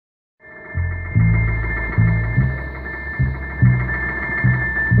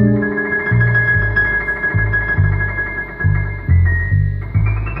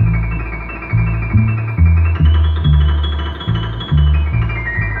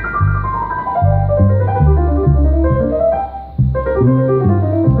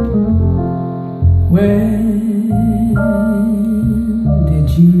When did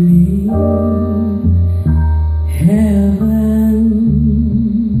you leave heaven?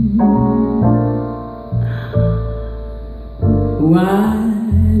 Why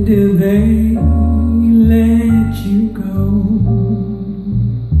did they let you go?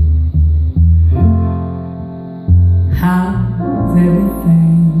 How's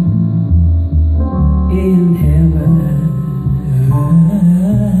everything in heaven?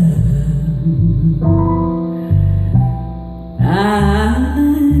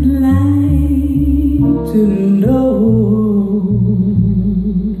 I'd like to know.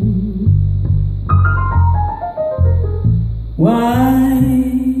 Why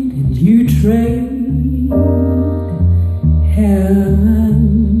did you trade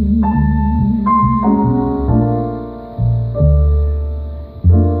heaven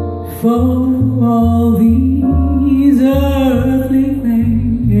for all these earthly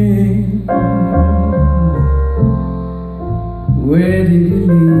things? Where did you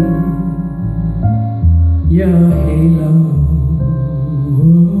leave your halo?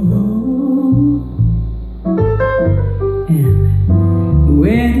 And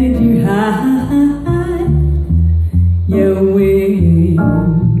where did you hide your wings?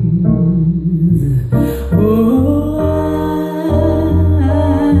 Oh,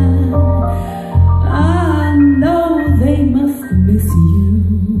 I know they must miss you.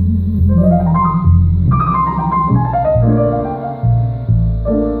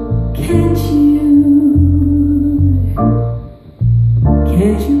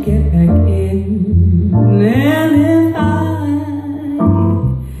 Can't you get back in? And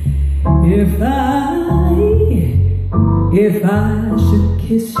if I should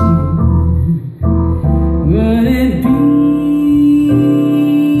kiss you, would it be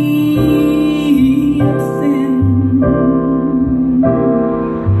a sin?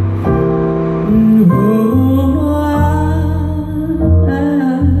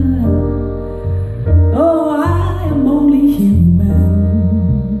 Oh, I am only human.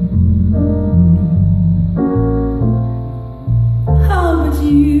 How about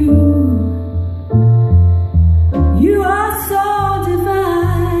you? You are so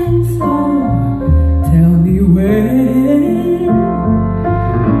divine, so tell me where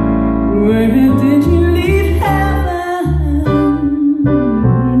did